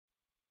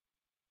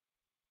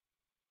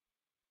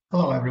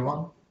Hello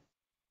everyone,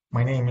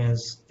 my name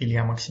is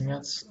Ilya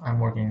Maximets, I'm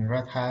working in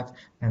Red Hat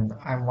and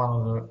I'm one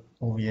of the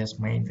OVS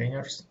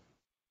maintainers.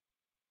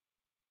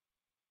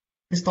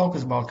 This talk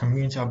is about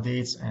community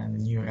updates and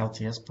new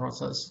LTS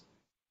process.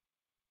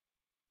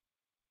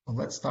 So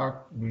let's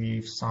start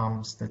with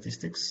some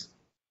statistics,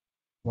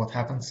 what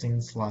happened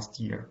since last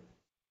year.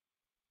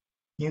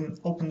 In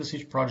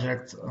vSwitch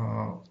project,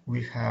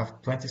 we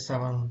have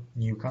 27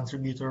 new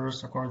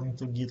contributors according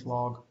to Git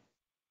log,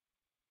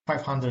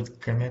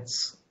 500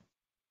 commits.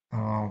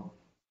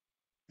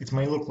 It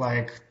may look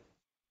like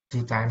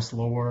 2 times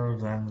lower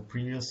than the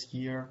previous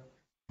year,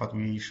 but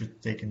we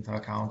should take into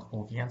account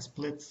OVN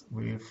split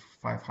with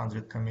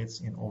 500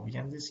 commits in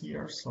OVN this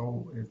year,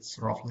 so it's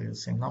roughly the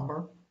same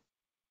number.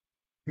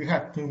 We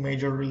had 2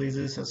 major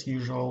releases as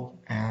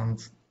usual and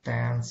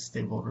 10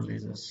 stable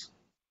releases.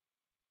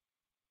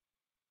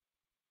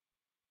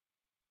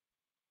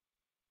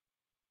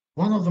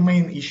 One of the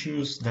main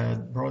issues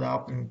that brought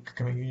up in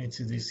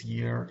community this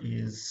year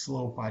is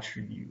slow patch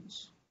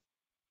reviews.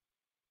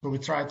 So we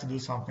tried to do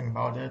something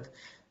about it.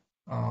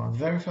 The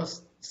very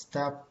first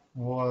step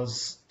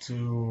was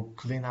to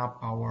clean up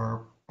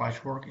our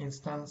patchwork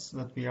instance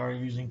that we are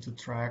using to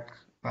track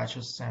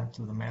patches sent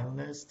to the main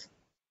list.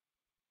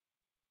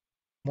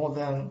 More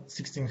than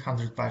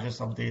 1,600 patches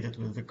updated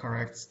with the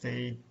correct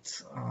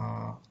state.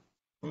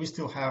 We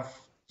still have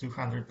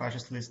 200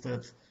 patches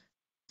listed.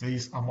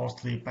 These are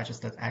mostly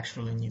patches that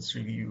actually needs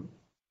review.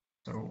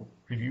 So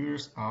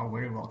reviewers are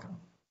very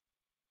welcome.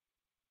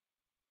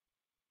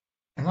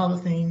 Another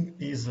thing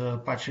is a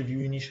patch review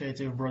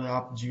initiative brought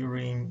up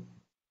during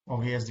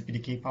OVS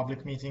DPDK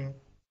public meeting.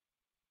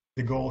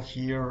 The goal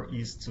here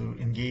is to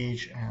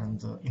engage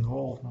and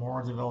involve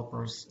more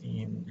developers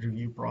in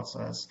review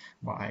process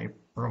by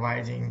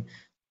providing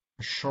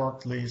a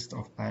short list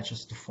of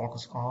patches to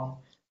focus on.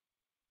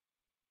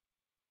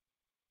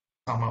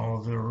 Some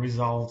of the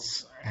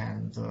results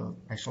and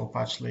actual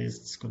patch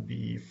lists could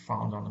be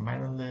found on the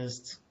mailing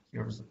list.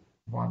 Here's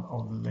one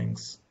of the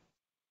links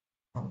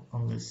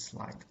on this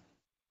slide.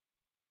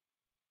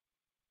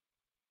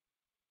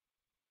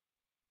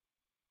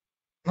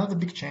 Another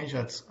big change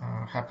that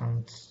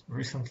happened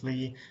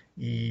recently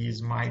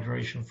is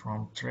migration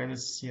from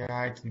Travis CI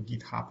to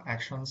GitHub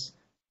Actions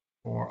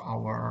for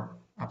our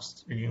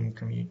upstream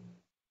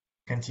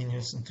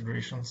continuous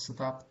integration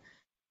setup.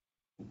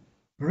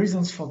 The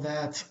reasons for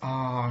that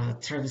are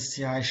Travis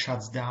CI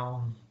shuts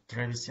down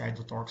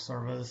travisci.org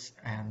service,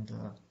 and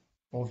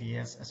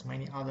OVS, as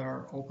many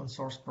other open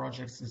source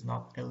projects, is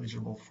not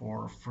eligible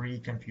for free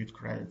compute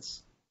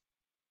credits.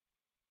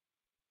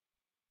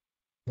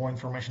 More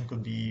information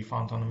could be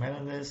found on the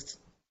mailing list.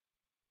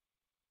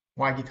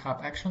 Why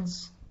GitHub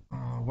Actions?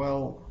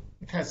 Well,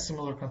 it has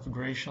similar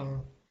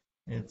configuration.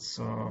 It's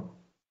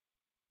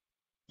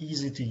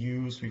easy to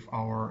use with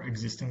our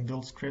existing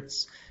build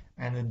scripts,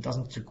 and it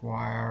doesn't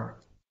require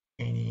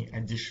any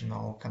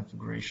additional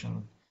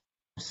configuration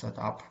or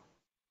setup.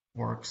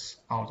 Works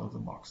out of the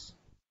box.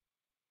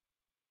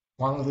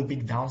 One of the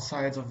big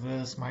downsides of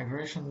this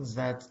migration is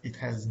that it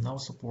has no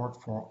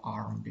support for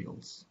ARM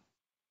builds.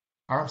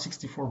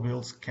 ARM64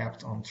 builds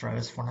kept on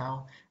Travis for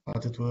now,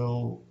 but it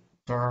will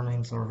turn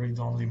into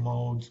read-only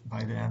mode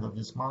by the end of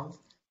this month,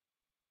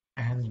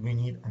 and we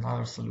need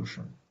another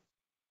solution.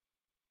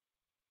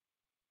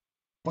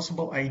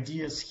 Possible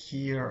ideas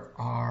here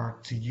are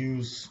to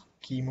use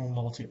QEMU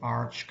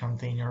multi-arch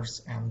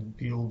containers and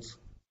build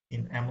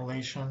in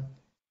emulation.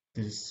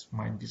 This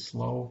might be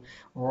slow,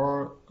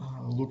 or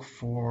look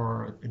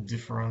for a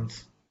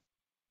different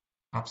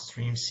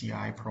upstream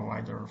CI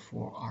provider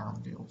for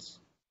ARM builds.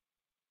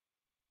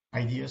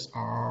 Ideas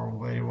are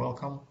very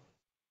welcome.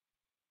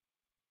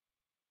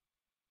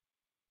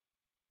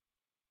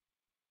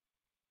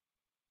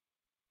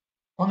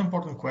 One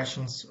important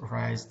question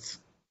raised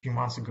a few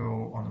months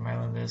ago on the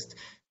mailing list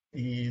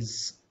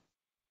is,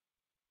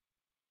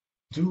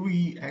 do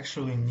we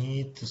actually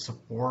need to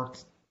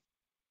support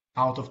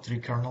out-of-tree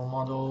kernel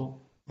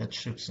model that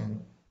ships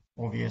in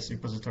OVS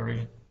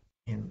repository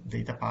in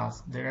data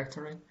path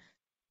directory?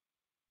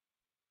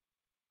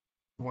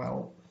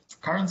 Well,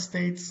 current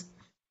state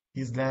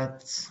is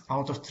that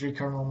out-of-tree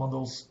kernel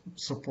models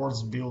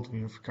supports build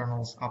with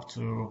kernels up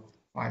to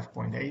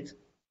 5.8,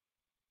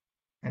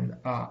 and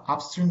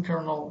upstream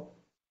kernel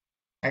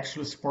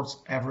actually supports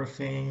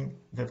everything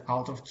that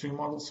out-of-tree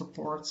model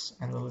supports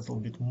and a little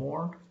bit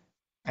more,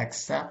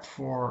 except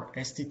for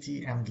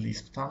STT and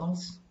Lisp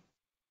tunnels,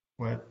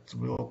 that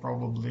will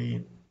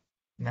probably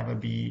never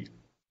be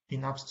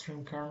in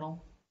upstream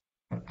kernel,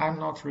 and I'm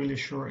not really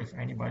sure if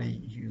anybody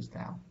used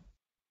them.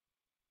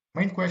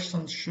 Main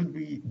question, should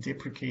we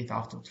deprecate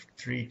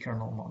out-of-tree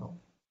kernel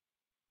model?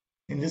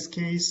 In this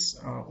case,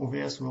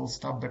 OVS will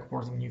stop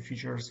backporting new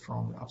features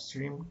from the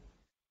upstream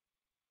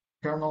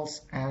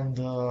kernels and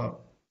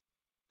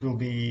will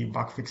be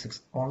bug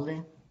fixes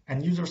only,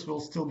 and users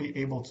will still be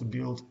able to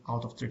build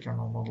out-of-tree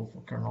kernel model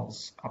for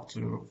kernels up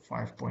to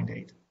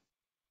 5.8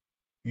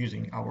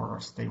 using our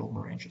stable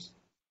branches.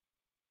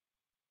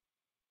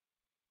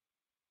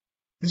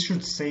 This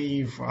should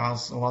save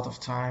us a lot of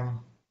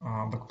time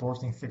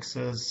backporting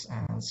fixes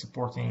and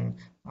supporting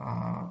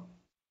a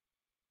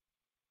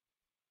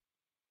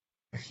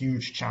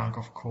huge chunk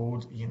of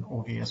code in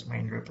OVS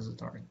main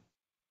repository.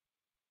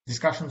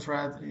 Discussion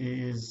thread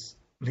is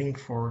link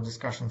for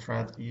discussion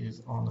thread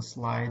is on the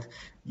slide.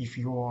 If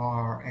you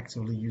are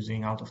actively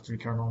using out of tree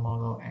kernel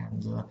model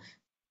and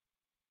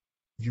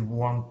you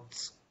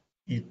want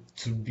it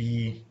to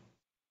be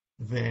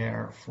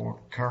there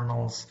for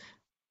kernels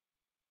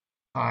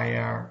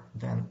higher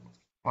than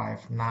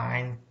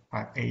 5.9,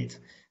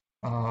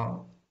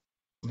 5.8,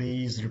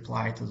 please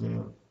reply to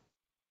the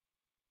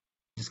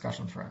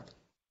discussion thread.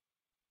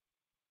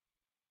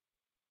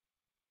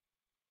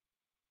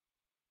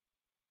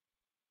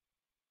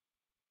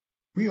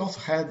 We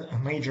also had a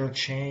major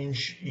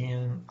change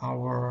in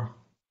our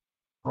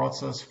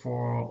process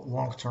for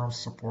long-term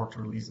support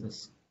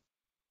releases.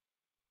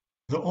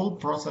 The old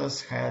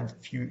process had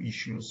few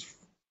issues.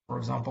 For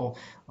example,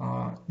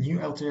 new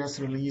LTS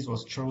release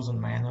was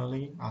chosen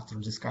manually after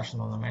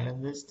discussion on the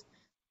mailing list.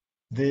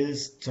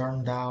 This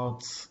turned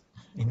out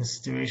in a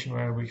situation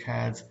where we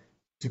had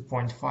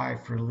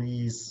 2.5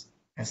 release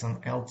as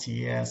an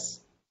LTS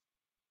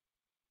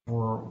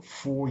for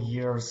 4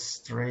 years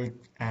straight,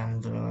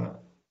 and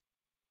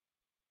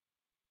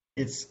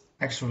it's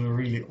actually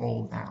really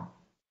old now.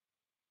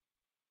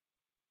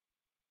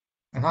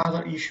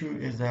 Another issue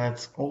is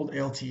that old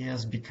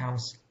LTS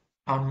becomes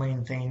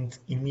unmaintained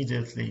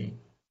immediately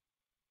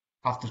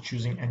after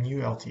choosing a new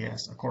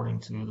LTS according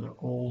to the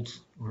old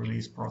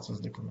release process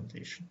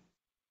documentation.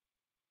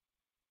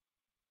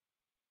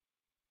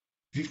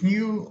 With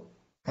new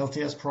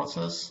LTS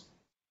process,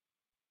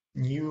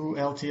 new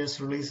LTS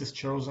release is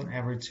chosen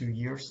every 2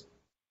 years.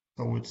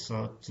 So it's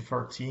to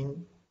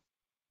 13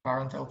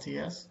 current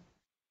LTS,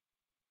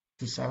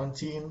 to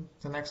 17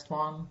 the next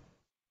one,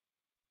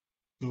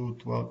 to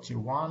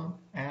 21,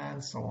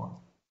 and so on.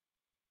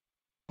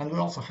 And we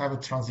also have a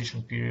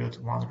transition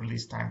period, one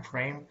release time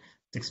frame,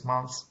 6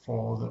 months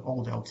for the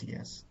old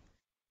LTS.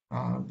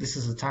 This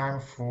is the time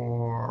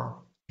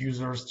for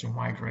users to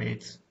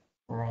migrate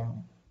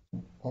from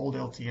old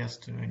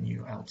LTS to a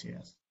new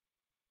LTS.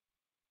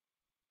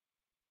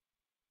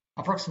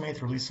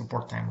 Approximate release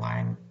support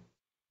timeline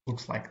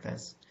looks like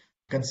this.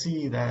 You can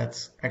see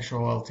that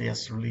actual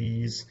LTS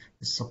release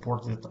is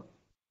supported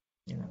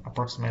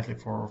approximately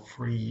for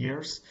 3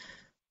 years.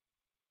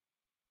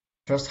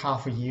 First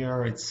half a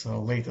year, it's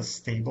latest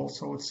stable,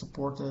 so it's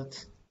supported.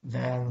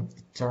 Then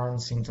it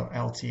turns into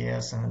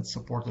LTS and it's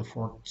supported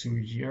for 2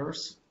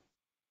 years.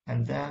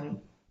 And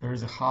then there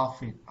is a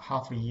half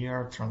a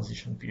year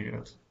transition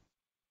period.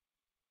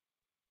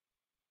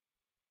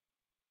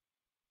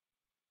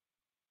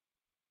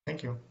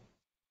 Thank you.